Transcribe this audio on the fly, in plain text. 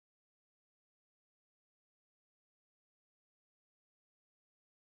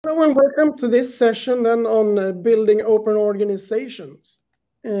Hello and welcome to this session then on building open organizations.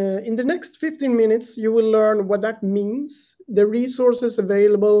 In the next 15 minutes, you will learn what that means, the resources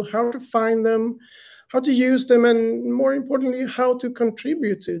available, how to find them, how to use them, and more importantly, how to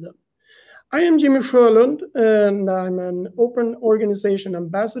contribute to them. I am Jimmy Sjölund, and I'm an open organization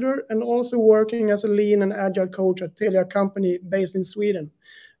ambassador and also working as a lean and agile coach at Telia company based in Sweden.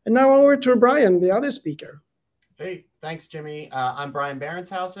 And now over to Brian, the other speaker. Hey, thanks, Jimmy. I'm Brian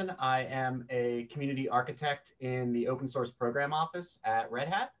Barenshausen. I am a community architect in the open source program office at Red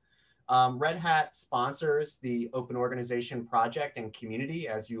Hat. Red Hat sponsors the Open Organization Project and community,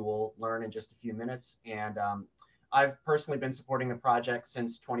 as you will learn in just a few minutes. And I've personally been supporting the project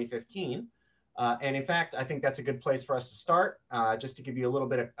since 2015. And in fact, I think that's a good place for us to start, just to give you a little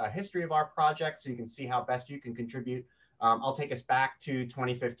bit of a history of our project so you can see how best you can contribute. I'll take us back to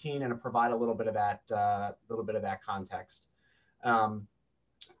 2015 and provide a little bit of that context.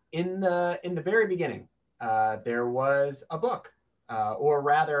 In the very beginning, there was a book, or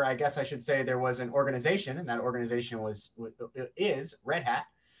rather, I guess I should say there was an organization, and that organization is Red Hat.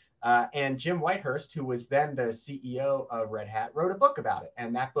 And Jim Whitehurst, who was then the CEO of Red Hat, wrote a book about it.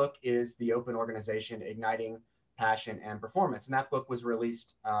 And that book is The Open Organization: Igniting Passion and Performance. And that book was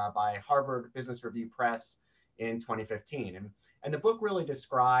released by Harvard Business Review Press in 2015. And the book really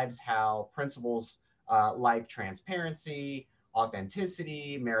describes how principles like transparency,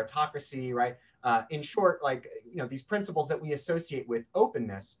 authenticity, meritocracy, right? In short, like, these principles that we associate with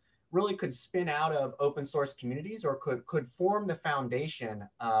openness really could spin out of open source communities, or could form the foundation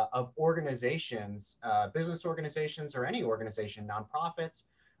of organizations, business organizations, or any organization, nonprofits,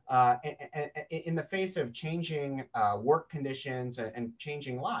 in the face of changing work conditions and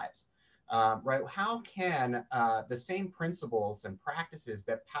changing lives. Right? How can the same principles and practices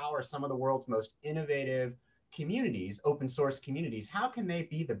that power some of the world's most innovative communities, open source communities, how can they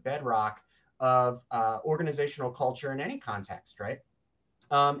be the bedrock of organizational culture in any context, right?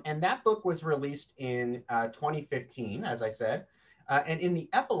 And that book was released in 2015, as I said. And in the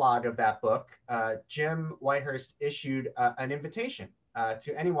epilogue of that book, Jim Whitehurst issued an invitation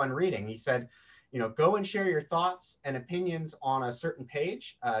to anyone reading. He said, go and share your thoughts and opinions on a certain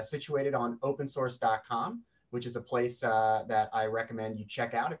page situated on opensource.com, which is a place that I recommend you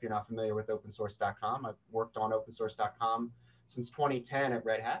check out if you're not familiar with opensource.com. I've worked on opensource.com since 2010 at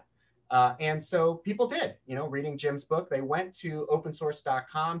Red Hat. And so people did, reading Jim's book, they went to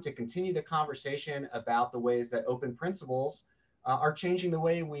opensource.com to continue the conversation about the ways that open principles are changing the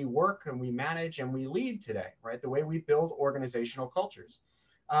way we work and we manage and we lead today, right? The way we build organizational cultures.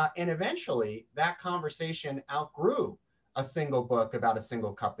 And eventually that conversation outgrew a single book about a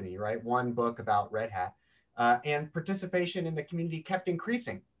single company, right? One book about Red Hat. And participation in the community kept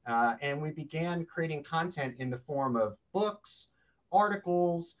increasing. And we began creating content in the form of books,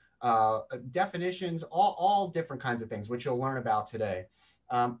 articles, definitions, all different kinds of things, which you'll learn about today,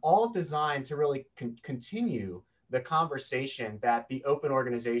 all designed to really continue the conversation that the open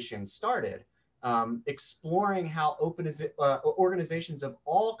organization started, exploring how organizations of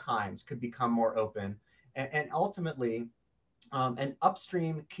all kinds could become more open, and ultimately an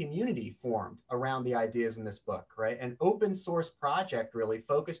upstream community formed around the ideas in this book, right? An open source project really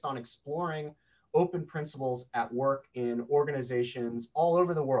focused on exploring open principles at work in organizations all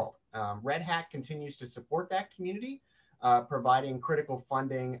over the world. Red Hat continues to support that community, providing critical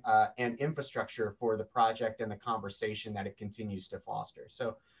funding and infrastructure for the project and the conversation that it continues to foster.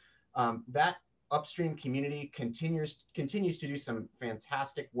 So that upstream community continues to do some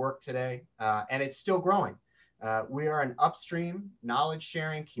fantastic work today, and it's still growing. We are an upstream knowledge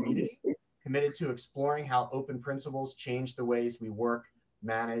sharing community committed to exploring how open principles change the ways we work,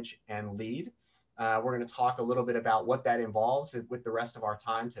 manage, and lead. We're going to talk a little bit about what that involves with the rest of our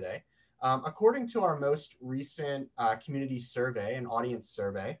time today. According to our most recent community survey and audience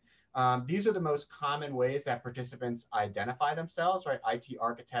survey, these are the most common ways that participants identify themselves, right? IT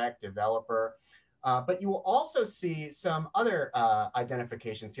architect, developer. But you will also see some other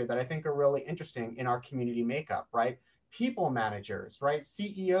identifications here that I think are really interesting in our community makeup, right? People managers, right?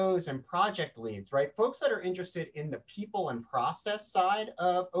 CEOs and project leads, right? Folks that are interested in the people and process side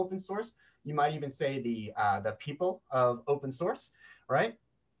of open source. You might even say the people of open source, right?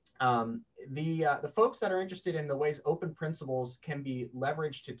 The folks that are interested in the ways open principles can be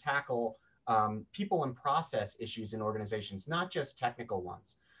leveraged to tackle people and process issues in organizations, not just technical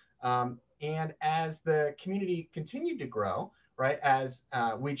ones. And as the community continued to grow, right, as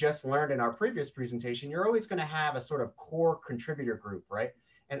we just learned in our previous presentation, you're always going to have a sort of core contributor group, right?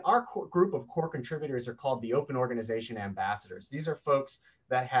 And our group of core contributors are called the Open Organization Ambassadors. These are folks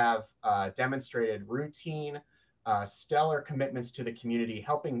that have demonstrated routine, stellar commitments to the community,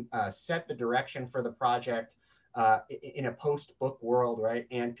 helping set the direction for the project in a post-book world, right?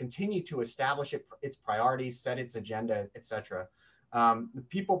 And continue to establish its priorities, set its agenda, etc.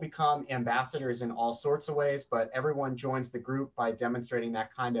 People become ambassadors in all sorts of ways, but everyone joins the group by demonstrating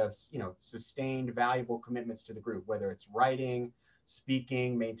that kind of, sustained, valuable commitments to the group, whether it's writing,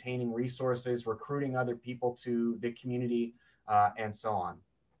 speaking, maintaining resources, recruiting other people to the community, and so on.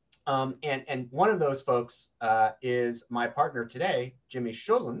 And one of those folks is my partner today, Jimmy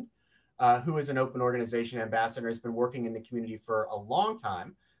Sjölund, who is an open organization ambassador, has been working in the community for a long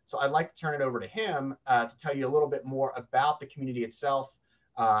time. So I'd like to turn it over to him to tell you a little bit more about the community itself,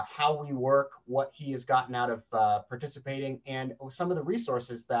 how we work, what he has gotten out of participating, and some of the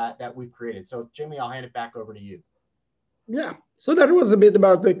resources that we've created. So Jimmy, I'll hand it back over to you. Yeah, so that was a bit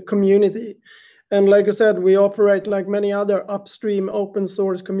about the community. And like I said, we operate like many other upstream open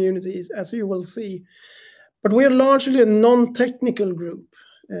source communities, as you will see. But we are largely a non-technical group.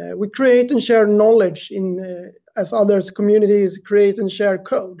 We create and share knowledge as others communities create and share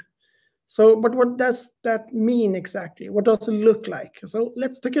code. So, but what does that mean exactly? What does it look like? So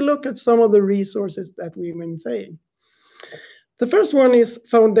let's take a look at some of the resources that we maintain. The first one is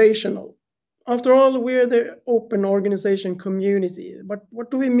foundational. After all, we're the open organization community. But what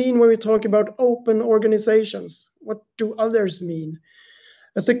do we mean when we talk about open organizations? What do others mean?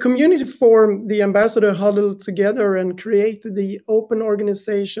 As the community forum, the ambassador huddled together and created the open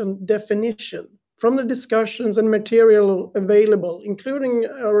organization definition from the discussions and material available, including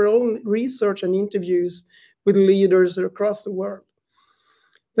our own research and interviews with leaders across the world.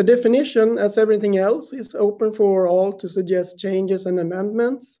 The definition, as everything else, is open for all to suggest changes and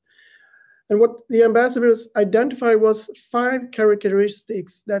amendments. And what the ambassadors identified was 5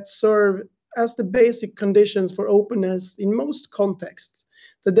 characteristics that serve as the basic conditions for openness in most contexts.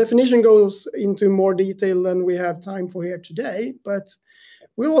 The definition goes into more detail than we have time for here today, but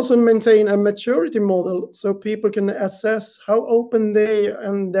we also maintain a maturity model so people can assess how open they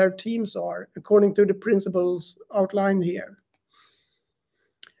and their teams are according to the principles outlined here.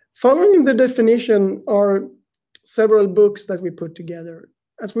 Following the definition are several books that we put together.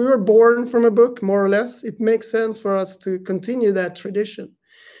 As we were born from a book, more or less, it makes sense for us to continue that tradition.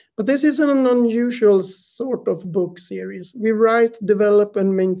 But this is an unusual sort of book series. We write, develop,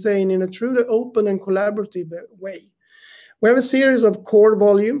 and maintain in a truly open and collaborative way. We have a series of core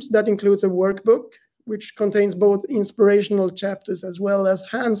volumes that includes a workbook, which contains both inspirational chapters as well as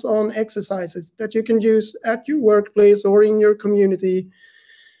hands-on exercises that you can use at your workplace or in your community.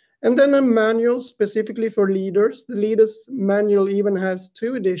 And then a manual specifically for leaders. The leaders manual even has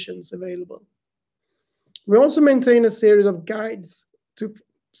 2 editions available. We also maintain a series of guides to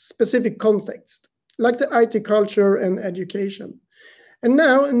specific context, like the IT culture and education. And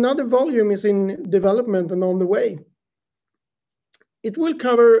now another volume is in development and on the way. It will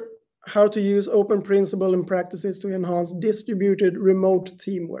cover how to use open principles and practices to enhance distributed remote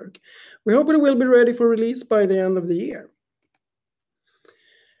teamwork. We hope it will be ready for release by the end of the year.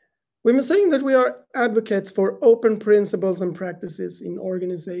 We've been saying that we are advocates for open principles and practices in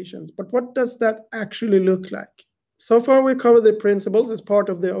organizations, but what does that actually look like? So far, we covered the principles as part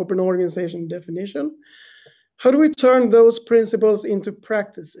of the open organization definition. How do we turn those principles into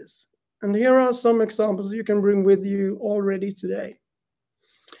practices? And here are some examples you can bring with you already today.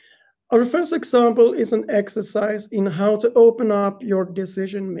 Our first example is an exercise in how to open up your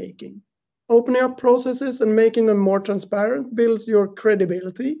decision making. Opening up processes and making them more transparent builds your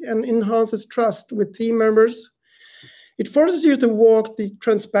credibility and enhances trust with team members. It forces you to walk the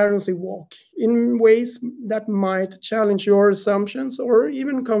transparency walk in ways that might challenge your assumptions or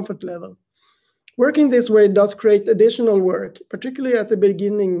even comfort level. Working this way does create additional work, particularly at the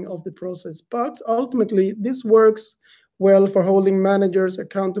beginning of the process, but ultimately this works well for holding managers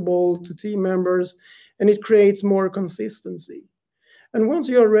accountable to team members, and it creates more consistency. And once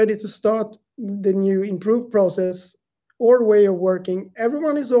you are ready to start the new improved process or way of working,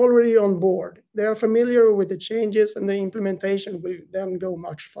 everyone is already on board. They are familiar with the changes and the implementation will then go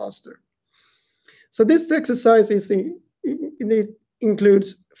much faster. So this exercise it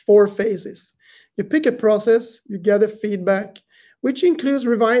includes 4 phases. You pick a process, you gather feedback, which includes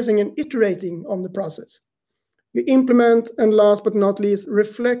revising and iterating on the process. You implement, and last but not least,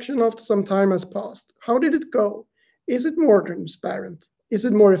 reflection after some time has passed. How did it go? Is it more transparent? Is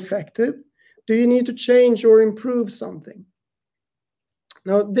it more effective? Do you need to change or improve something?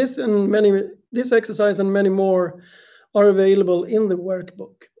 Now, this exercise and many more are available in the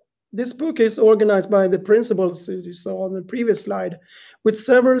workbook. This book is organized by the principles you saw on the previous slide, with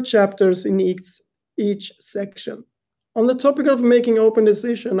several chapters in each section. On the topic of making open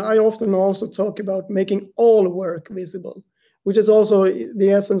decision, I often also talk about making all work visible, which is also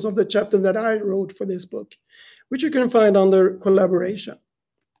the essence of the chapter that I wrote for this book, which you can find under collaboration.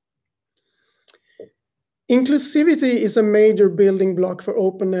 Inclusivity is a major building block for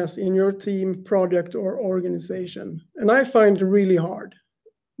openness in your team, project, or organization, and I find it really hard,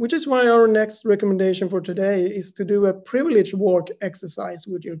 which is why our next recommendation for today is to do a privilege walk exercise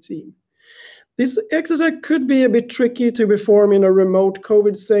with your team. This exercise could be a bit tricky to perform in a remote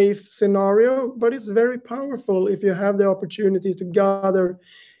COVID-safe scenario, but it's very powerful if you have the opportunity to gather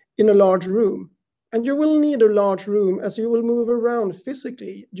in a large room. And you will need a large room as you will move around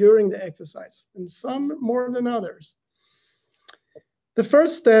physically during the exercise, and some more than others. The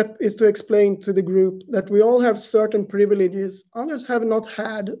first step is to explain to the group that we all have certain privileges others have not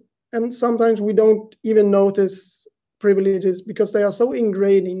had, and sometimes we don't even notice privileges because they are so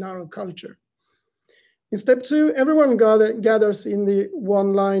ingrained in our culture. In step 2, everyone gathers in the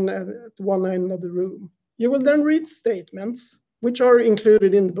one line at one end of the room. You will then read statements, which are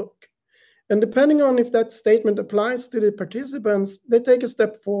included in the book. And depending on if that statement applies to the participants, they take a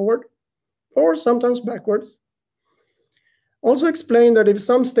step forward or sometimes backwards. Also explain that if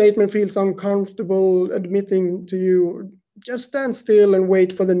some statement feels uncomfortable admitting to you, just stand still and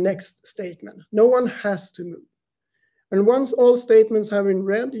wait for the next statement. No one has to move. And once all statements have been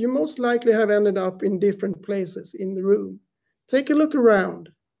read, you most likely have ended up in different places in the room. Take a look around.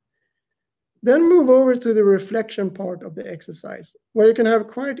 Then move over to the reflection part of the exercise, where you can have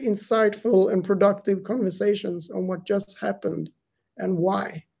quite insightful and productive conversations on what just happened and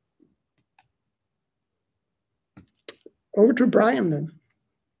why. Over to Brian then.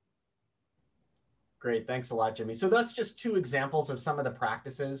 Great, thanks a lot, Jimmy. So that's just 2 examples of some of the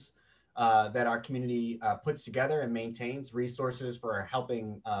practices that our community puts together and maintains, resources for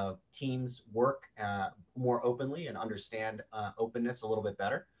helping teams work more openly and understand openness a little bit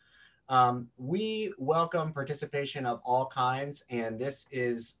better. We welcome participation of all kinds, and this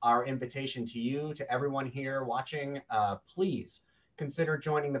is our invitation to you, to everyone here watching. Please consider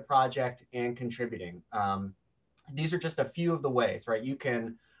joining the project and contributing. These are just a few of the ways, right? You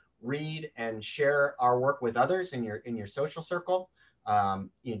can read and share our work with others in your social circle.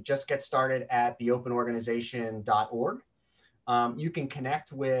 You just get started at theopenorganization.org. You can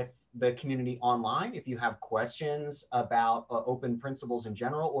connect with the community online if you have questions about open principles in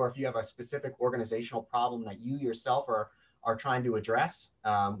general, or if you have a specific organizational problem that you yourself are trying to address.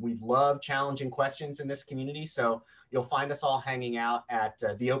 We love challenging questions in this community, so you'll find us all hanging out at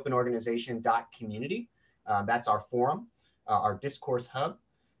theopenorganization.community. That's our forum, our discourse hub.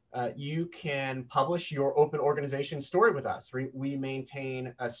 You can publish your open organization story with us. We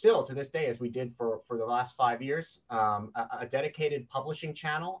maintain still to this day, as we did for the last 5 years, a dedicated publishing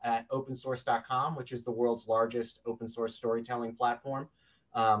channel at opensource.com, which is the world's largest open source storytelling platform.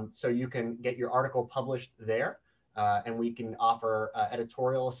 So you can get your article published there, and we can offer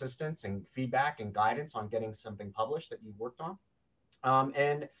editorial assistance and feedback and guidance on getting something published that you've worked on.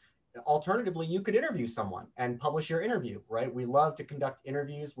 And alternatively, you could interview someone and publish your interview, right? We love to conduct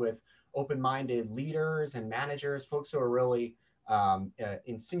interviews with open-minded leaders and managers, folks who are really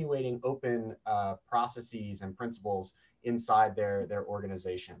insinuating open processes and principles inside their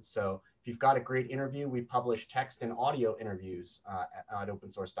organizations. So if you've got a great interview, we publish text and audio interviews at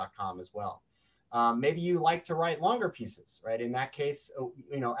opensource.com as well. Maybe you like to write longer pieces, right? In that case,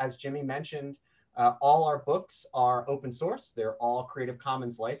 as Jimmy mentioned, all our books are open source. They're all Creative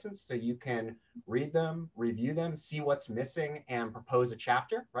Commons licensed, so you can read them, review them, see what's missing, and propose a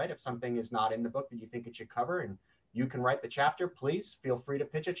chapter, right? If something is not in the book that you think it should cover and you can write the chapter, please feel free to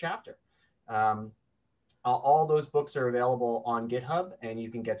pitch a chapter. All those books are available on GitHub, and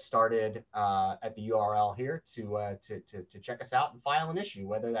you can get started at the URL here to check us out and file an issue,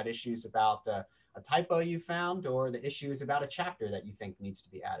 whether that issue is about a typo you found or the issue is about a chapter that you think needs to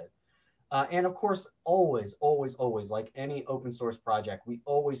be added. And of course, always, like any open source project, we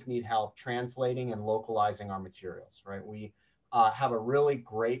always need help translating and localizing our materials, right? We have a really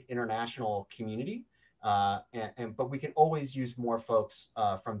great international community, but we can always use more folks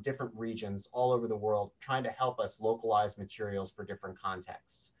from different regions all over the world trying to help us localize materials for different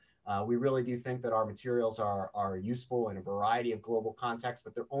contexts. We really do think that our materials are useful in a variety of global contexts,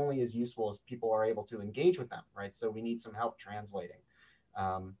 but they're only as useful as people are able to engage with them, right? So we need some help translating.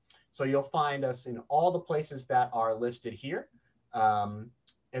 So you'll find us in all the places that are listed here. And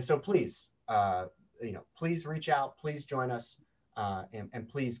so please, please reach out, please join us, and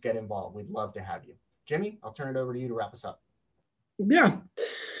please get involved. We'd love to have you. Jimmy, I'll turn it over to you to wrap us up. Yeah.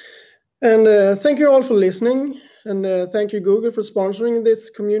 And thank you all for listening. And thank you, Google, for sponsoring this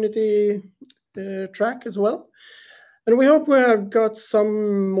community track as well. And we hope we have got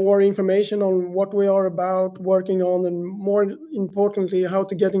some more information on what we are about working on, and more importantly, how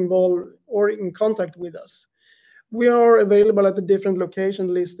to get involved or in contact with us. We are available at the different locations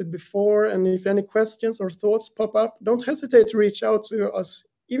listed before, and if any questions or thoughts pop up, don't hesitate to reach out to us,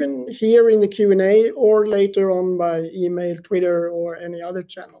 even here in the Q&A or later on by email, Twitter, or any other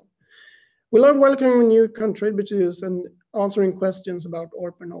channel. We love welcoming new contributors and answering questions about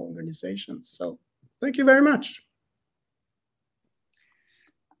open organizations. So thank you very much.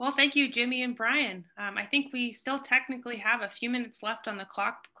 Well, thank you, Jimmy and Brian. I think we still technically have a few minutes left on the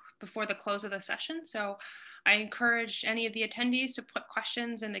clock before the close of the session. So I encourage any of the attendees to put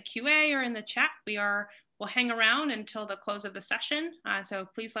questions in the QA or in the chat. We'll hang around until the close of the session. So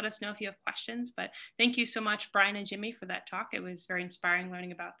please let us know if you have questions. But thank you so much, Brian and Jimmy, for that talk. It was very inspiring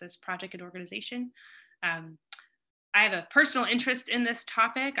learning about this project and organization. I have a personal interest in this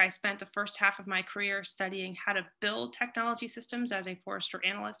topic. I spent the first half of my career studying how to build technology systems as a Forrester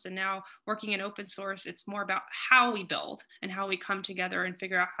analyst, and now working in open source, it's more about how we build and how we come together and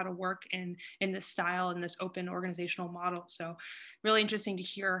figure out how to work in this style and this open organizational model. So really interesting to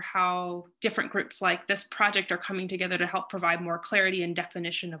hear how different groups like this project are coming together to help provide more clarity and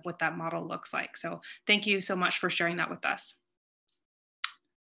definition of what that model looks like. So thank you so much for sharing that with us.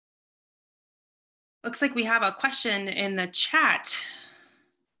 Looks like we have a question in the chat.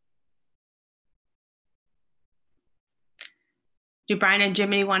 Do Brian and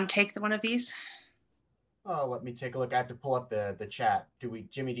Jimmy want to take one of these? Oh, let me take a look. I have to pull up the chat.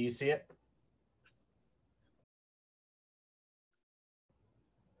 Jimmy, do you see it?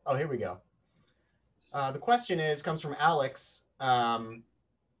 Oh, here we go. The question comes from Alex.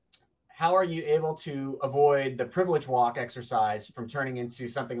 How are you able to avoid the privilege walk exercise from turning into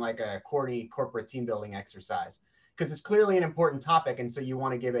something like a corny corporate team building exercise? Because it's clearly an important topic, and so you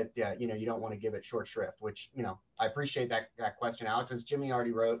want to give it, you don't want to give it short shrift. Which, I appreciate that question, Alex. As Jimmy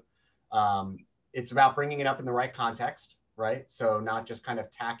already wrote, it's about bringing it up in the right context, right? So not just kind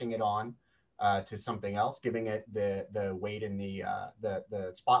of tacking it on to something else, giving it the weight and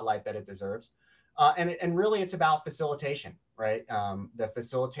the spotlight that it deserves. And really, it's about facilitation, right? The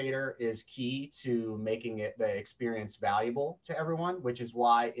facilitator is key to making the experience valuable to everyone, which is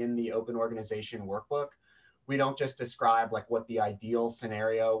why in the Open Organization Workbook, we don't just describe like what the ideal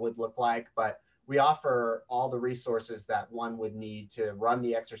scenario would look like, but we offer all the resources that one would need to run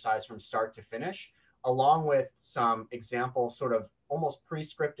the exercise from start to finish, along with some example sort of almost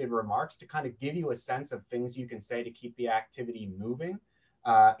pre-scripted remarks to kind of give you a sense of things you can say to keep the activity moving.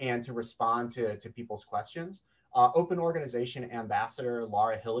 And to respond to people's questions. Open Organization Ambassador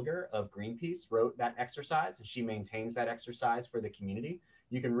Laura Hilliger of Greenpeace wrote that exercise, and she maintains that exercise for the community.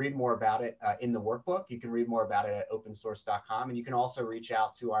 You can read more about it in the workbook. You can read more about it at opensource.com. And you can also reach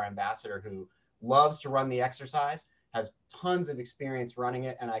out to our ambassador who loves to run the exercise, has tons of experience running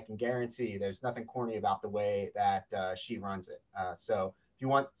it, and I can guarantee there's nothing corny about the way that she runs it. So if you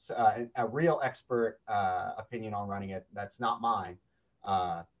want a real expert opinion on running it, that's not mine.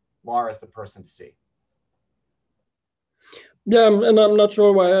 Laura's the person to see. Yeah, and I'm not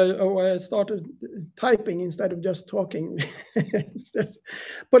sure why I started typing instead of just talking.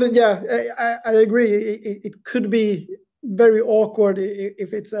 But yeah, I agree. It could be very awkward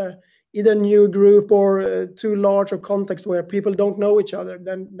if it's either a new group or too large a context where people don't know each other.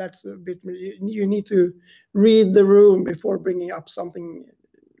 Then that's a bit. You need to read the room before bringing up something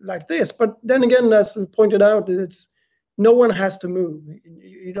like this. But then again, as pointed out, no one has to move.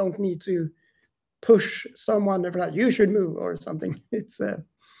 You don't need to push someone like you should move or something. It's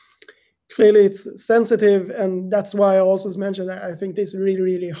clearly it's sensitive, and that's why I also mentioned that I think this is really,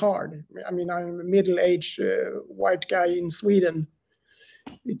 really hard. I mean, I'm a middle-aged white guy in Sweden.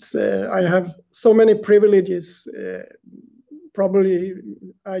 It's I have so many privileges, probably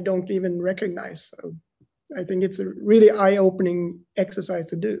I don't even recognize. So I think it's a really eye-opening exercise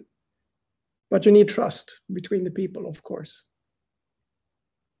to do. But you need trust between the people, of course.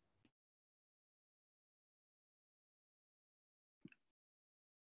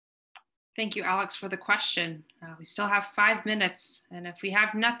 Thank you, Alex, for the question. We still have 5 minutes, and if we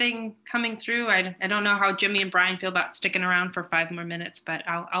have nothing coming through, I don't know how Jimmy and Brian feel about sticking around for 5 more minutes, but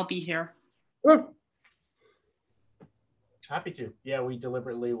I'll be here. Sure. Happy to. Yeah, we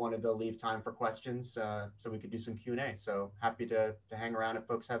deliberately wanted to leave time for questions so we could do some Q&A. So happy to hang around if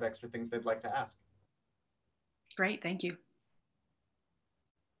folks have extra things they'd like to ask. Great, thank you.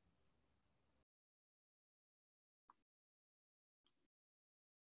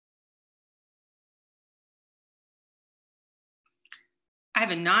 I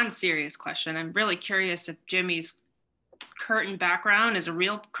have a non-serious question. I'm really curious if Jimmy's curtain background is a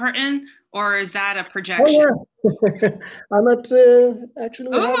real curtain Or is that a Oh, projection? yeah. I'm at, actually,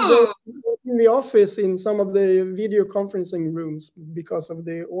 we have in the office in some of the video conferencing rooms because of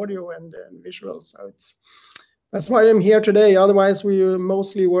the audio and visual. So that's why I'm here today. Otherwise, we are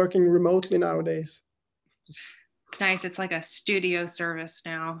mostly working remotely nowadays. It's nice. It's like a studio service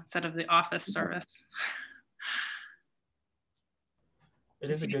now instead of the office service.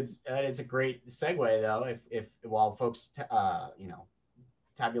 It's a great segue though. If while folks, you know,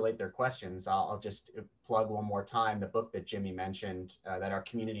 tabulate their questions, I'll just plug one more time the book that Jimmy mentioned that our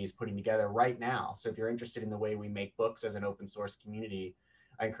community is putting together right now. So if you're interested in the way we make books as an open source community,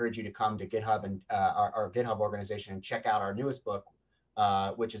 I encourage you to come to GitHub and our GitHub organization and check out our newest book,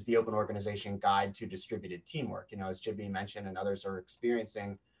 which is the Open Organization Guide to Distributed Teamwork. You know, as Jimmy mentioned and others are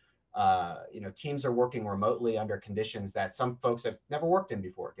experiencing, you know, teams are working remotely under conditions that some folks have never worked in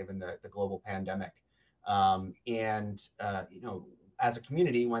before, given the global pandemic. You know, as a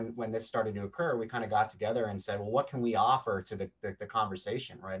community, when this started to occur, we kind of got together and said, well, what can we offer to the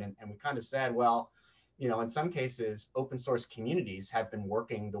conversation, right? And we kind of said, well, you know, in some cases, open source communities have been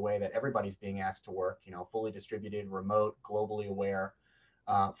working the way that everybody's being asked to work, you know, fully distributed, remote, globally aware,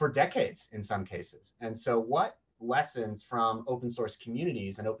 for decades in some cases. And so what lessons from open source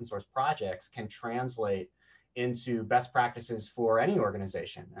communities and open source projects can translate into best practices for any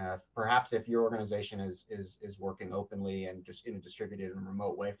organization? Perhaps if your organization is working openly and just in a distributed and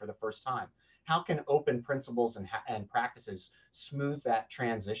remote way for the first time, how can open principles and practices smooth that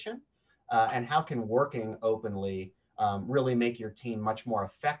transition? And how can working openly really make your team much more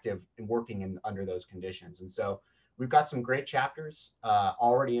effective in working under those conditions? And so we've got some great chapters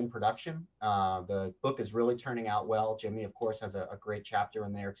already in production. The book is really turning out well. Jimmy, of course, has a great chapter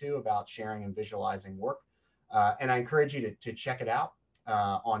in there too about sharing and visualizing work. And I encourage you to check it out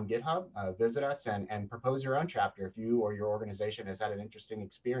on GitHub, visit us and propose your own chapter. If you or your organization has had an interesting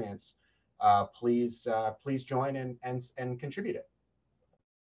experience, please join and contribute it.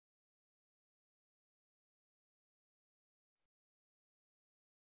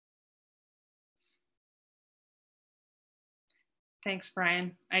 Thanks,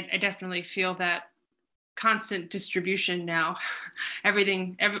 Brian. I definitely feel that constant distribution now.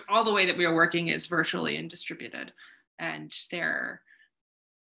 All the way that we are working is virtually and distributed. And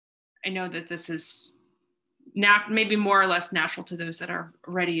I know that this is maybe more or less natural to those that are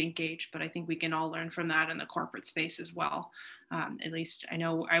already engaged, but I think we can all learn from that in the corporate space as well. At least I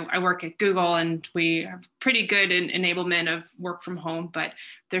know I work at Google and we have pretty good enablement of work from home, but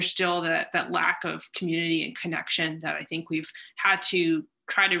there's still that lack of community and connection that I think we've had to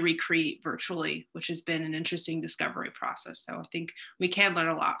try to recreate virtually, which has been an interesting discovery process. So I think we can learn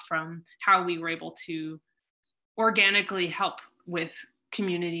a lot from how we were able to organically help with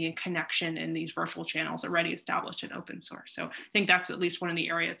community and connection in these virtual channels already established in open source. So I think that's at least one of the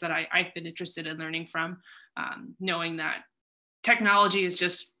areas that I've been interested in learning from, knowing that technology is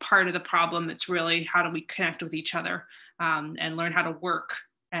just part of the problem. It's really how do we connect with each other and learn how to work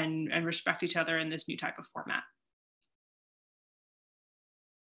and respect each other in this new type of format.